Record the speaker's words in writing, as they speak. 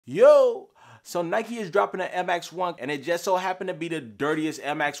Yo! So Nike is dropping an MX1 and it just so happened to be the dirtiest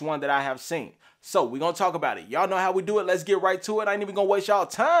MX1 that I have seen. So we're gonna talk about it. Y'all know how we do it. Let's get right to it. I ain't even gonna waste y'all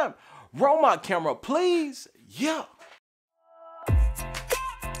time. Roll my camera, please. Yeah.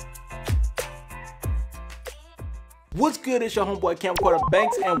 What's good? It's your homeboy Camcorder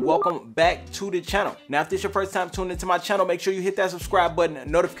Banks and welcome back to the channel. Now if this is your first time tuning into my channel, make sure you hit that subscribe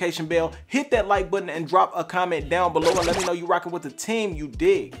button, notification bell, hit that like button and drop a comment down below and let me know you rocking with the team, you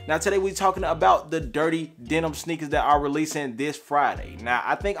dig. Now today we're talking about the dirty denim sneakers that are releasing this Friday. Now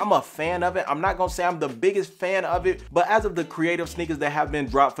I think I'm a fan of it. I'm not gonna say I'm the biggest fan of it, but as of the creative sneakers that have been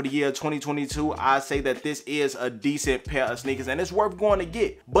dropped for the year 2022, I say that this is a decent pair of sneakers and it's worth going to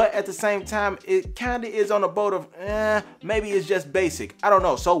get. But at the same time, it kind of is on a boat of maybe it's just basic. I don't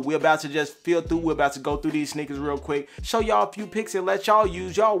know. So we're about to just feel through. We're about to go through these sneakers real quick, show y'all a few pics and let y'all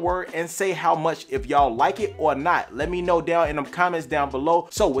use y'all word and say how much, if y'all like it or not. Let me know down in the comments down below.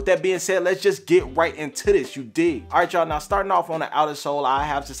 So with that being said, let's just get right into this, you dig. All right, y'all, now starting off on the outer sole, I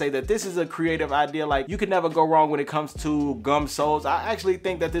have to say that this is a creative idea. Like, you can never go wrong when it comes to gum soles. I actually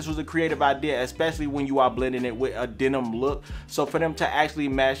think that this was a creative idea, especially when you are blending it with a denim look. So for them to actually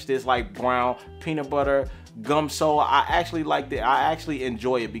match this like brown peanut butter gum sole, I actually liked it. I actually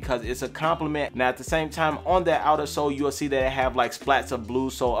enjoy it because it's a compliment. Now at the same time, on that outer sole you'll see that it have like splats of blue,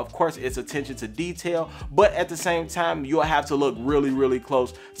 so of course it's attention to detail, but at the same time you'll have to look really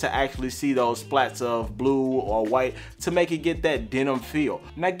close to actually see those splats of blue or white to make it get that denim feel.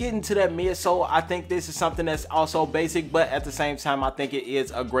 Now getting to that midsole, I think this is something that's also basic, but at the same time I think it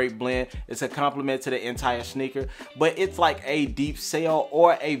is a great blend. It's a compliment to the entire sneaker, but it's like a deep sale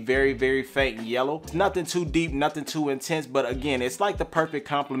or a very faint yellow. It's nothing too deep, nothing too intense, but again, it's like the perfect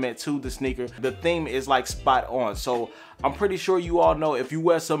complement to the sneaker. The theme is like spot on. So I'm pretty sure you all know, if you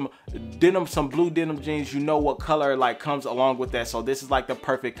wear some denim, some blue denim jeans, you know what color like comes along with that. So this is like the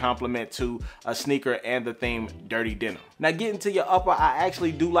perfect complement to a sneaker and the theme dirty denim. Now getting to your upper, I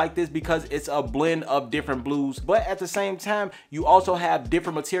actually do like this because it's a blend of different blues, but at the same time you also have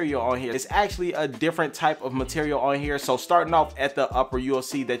different material on here. It's actually a different type of material on here. So starting off at the upper, you'll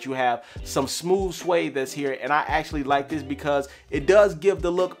see that you have some smooth suede that's here, and I actually like this because it does give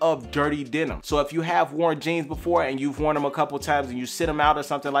the look of dirty denim. So if you have worn jeans before and you've worn them a couple times and you sit them out or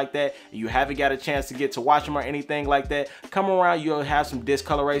something like that and you haven't got a chance to get to wash them or anything like that, come around, you'll have some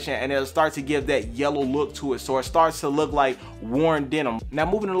discoloration and it'll start to give that yellow look to it. So it starts to look like worn denim. Now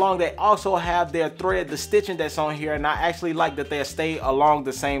moving along, they also have their thread, the stitching that's on here, and I actually like that they stay along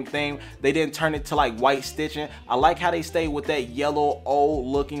the same theme. They didn't turn it to like white stitching. I like how they stay with that yellow old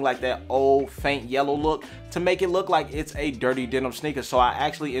looking, like that old faint yellow look, to make it look like it's a dirty denim sneaker. So I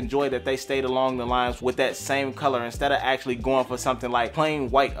actually enjoy that they stayed along the lines with that same color instead of actually going for something like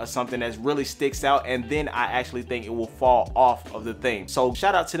plain white or something that really sticks out, and then I actually think it will fall off of the theme. So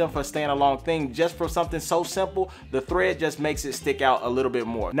shout out to them for staying along theme just for something so simple. The thread just makes it stick out a little bit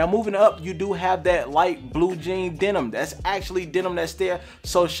more. Now moving up, you do have that light blue jean denim. That's actually denim that's there.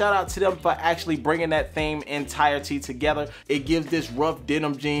 So shout out to them for actually bringing that theme entirety together. It gives this rough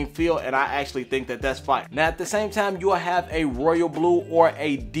denim jean feel, and I actually think that that's fine. Now at the same time, you will have a royal blue or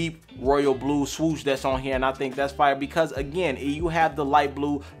a deep royal blue swoosh that's on here, and I think that's fire because again, you have the light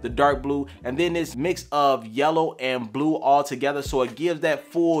blue, the dark blue, and then this mix of yellow and blue all together, so it gives that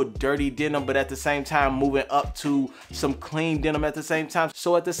full dirty denim, but at the same time moving up to some clean denim at the same time.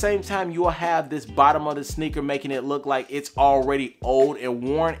 So at the same time, you will have this bottom of the sneaker making it look like it's already old and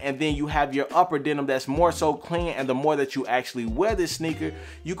worn, and then you have your upper denim that's more so clean, and the more that you actually wear this sneaker,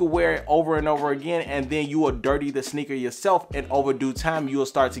 you can wear it over and over again, and then you will dirty the sneaker yourself, and over due time you will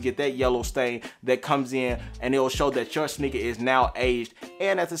start to get that yellow stain that comes in, and it will show that your sneaker is now aged,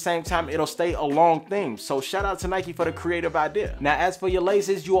 and at the same time it'll stay a long theme. So shout out to Nike for the creative idea. Now as for your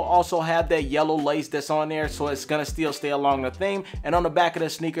laces, you will also have that yellow lace that's on there, so it's gonna still stay along the theme, and on the back of the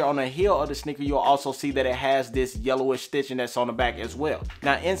sneaker, on the heel of the sneaker, you'll also see that it has this yellowish stitching that's on the back as well.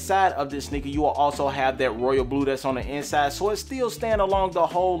 Now inside of this sneaker, you will also have that royal blue that's on the inside, so it's still staying along the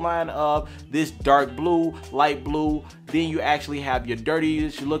whole line of this dark blue, light blue, then you actually have your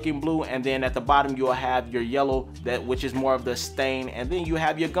dirtiest looking blue, and then at the bottom you'll have your yellow, that which is more of the stain, and then you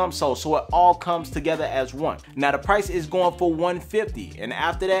have your gum sole, so it all comes together as one. Now the price is going for $150, and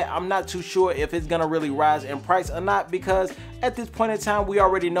after that I'm not too sure if it's gonna really rise in price or not, because at this point in time we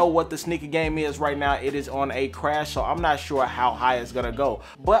already know what the sneaker game is right now. It is on a crash, so I'm not sure how high it's gonna go,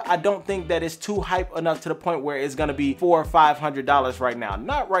 but I don't think that it's too hype enough to the point where it's gonna be $400 or $500 right now.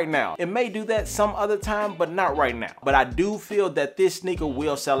 Not right now. It may do that some other time, but not right now. But I do feel that this sneaker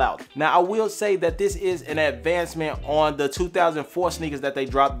will sell out. Now, I will say that this is an advancement on the 2004 sneakers that they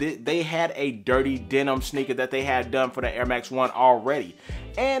dropped. They had a dirty denim sneaker that they had done for the Air Max 1 already.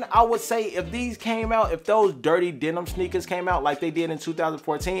 And I would say if these came out, if those dirty denim sneakers came out like they did in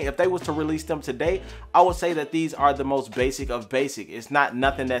 2014, if they was to release them today, I would say that these are the most basic of basic. It's not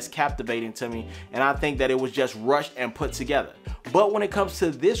nothing that's captivating to me, and I think that it was just rushed and put together. But when it comes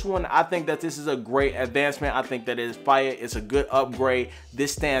to this one, I think that this is a great advancement. I think that it is fire. It's a good upgrade.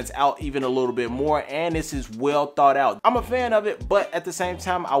 This stands out even a little bit more, and this is well thought out. I'm a fan of it, but at the same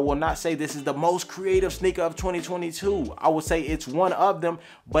time, I will not say this is the most creative sneaker of 2022. I would say it's one of them,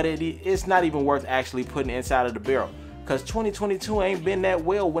 but it's not even worth actually putting inside of the barrel, because 2022 ain't been that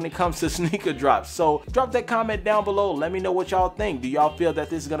well when it comes to sneaker drops. So drop that comment down below. Let me know what y'all think. Do y'all feel that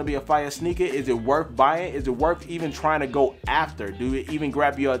this is gonna be a fire sneaker? Is it worth buying? Is it worth even trying to go after? Do it even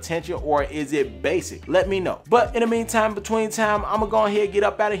grab your attention, or is it basic? Let me know. But in the meantime, between time, I'm gonna go ahead, get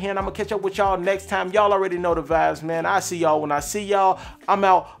up out of here, and I'm gonna catch up with y'all next time. Y'all already know the vibes, man. I see y'all when I see y'all. I'm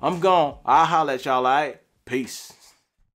out. I'm gone. I'll holler at y'all, all right? Peace.